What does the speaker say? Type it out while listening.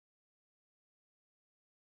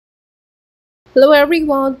Hello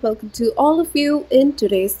everyone, welcome to all of you in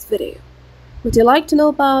today's video. Would you like to know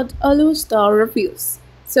about Aluhsda Reviews?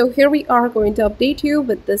 So here we are going to update you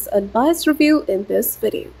with this unbiased review in this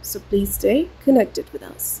video. So please stay connected with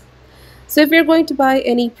us. So if you're going to buy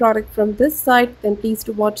any product from this site, then please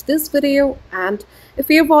do watch this video. And if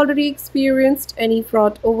you have already experienced any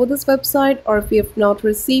fraud over this website, or if you have not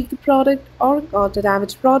received the product or got a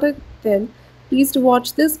damaged product, then please do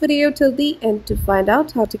watch this video till the end to find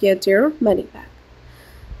out how to get your money back.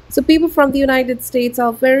 So people from the United States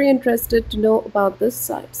are very interested to know about this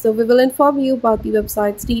site. So we will inform you about the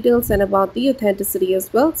website's details and about the authenticity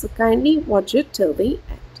as well. So kindly watch it till the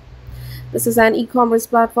end. This is an e-commerce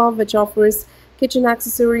platform which offers kitchen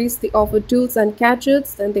accessories, they offer tools and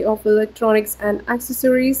gadgets, then they offer electronics and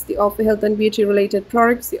accessories, they offer health and beauty related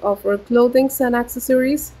products, they offer clothing and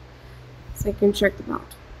accessories. So you can check them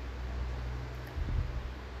out.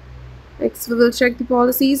 Next, we will check the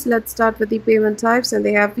policies. Let's start with the payment types, and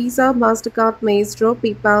they have Visa, MasterCard, Maestro,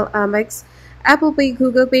 PayPal, Amex, Apple Pay,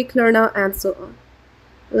 Google Pay, Klarna, and so on.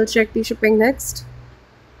 We'll check the shipping next.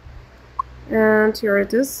 And here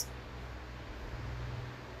it is.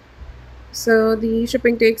 So the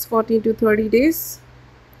shipping takes 14 to 30 days.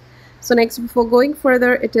 So next, before going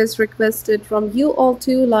further, it is requested from you all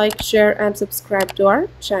to like, share, and subscribe to our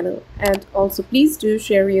channel. And also please do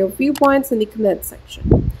share your viewpoints in the comment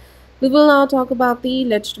section. We will now talk about the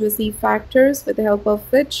legitimacy factors with the help of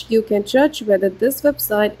which you can judge whether this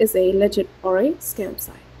website is a legit or a scam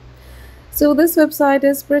site. So this website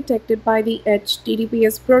is protected by the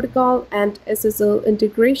HTTPS protocol and SSL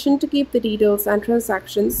integration to keep the details and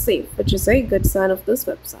transactions safe, which is a good sign of this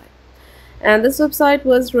website. And this website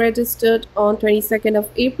was registered on 22nd of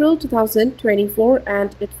April 2024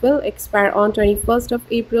 and it will expire on 21st of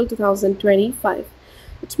April 2025,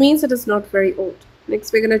 which means it is not very old.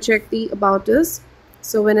 Next, we're going to check the About Us.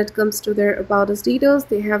 So when it comes to their About Us details,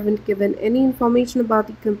 they haven't given any information about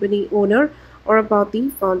the company owner or about the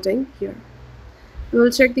founding year. We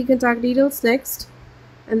will check the contact details next.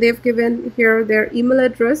 And they've given here their email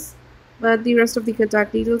address, but the rest of the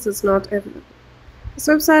contact details is not available. This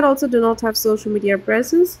website also do not have social media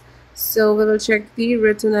presence. So we will check the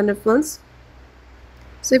return and refunds.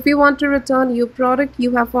 So if you want to return your product,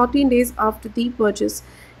 you have 14 days after the purchase.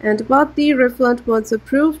 And about the refund, once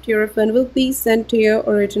approved, your refund will be sent to your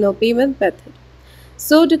original payment method.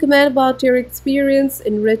 So to comment about your experience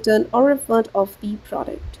in return or refund of the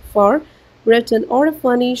product. For return or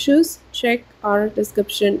refund issues, check our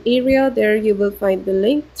description area. There you will find the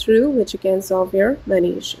link through which you can solve your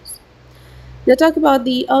money issues. Now talk about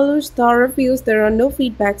the Aluhsda Reviews. There are no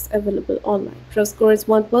feedbacks available online. Trust score is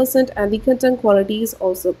 1% and the content quality is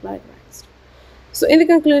also applied. So in the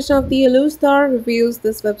conclusion of the Aluhsda Reviews,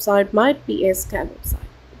 this website might be a scam website.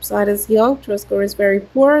 The website is young, trust score is very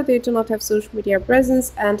poor, they do not have social media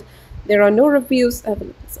presence, and there are no reviews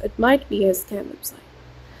available. So it might be a scam website.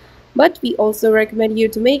 But we also recommend you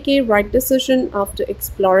to make a right decision after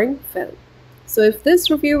exploring further. So if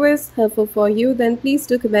this review is helpful for you, then please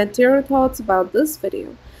do comment your thoughts about this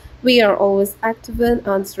video. We are always active in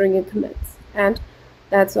answering your comments. And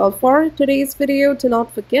that's all for today's video. Do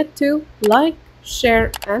not forget to like,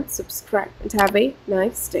 share, and subscribe, and have a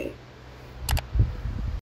nice day.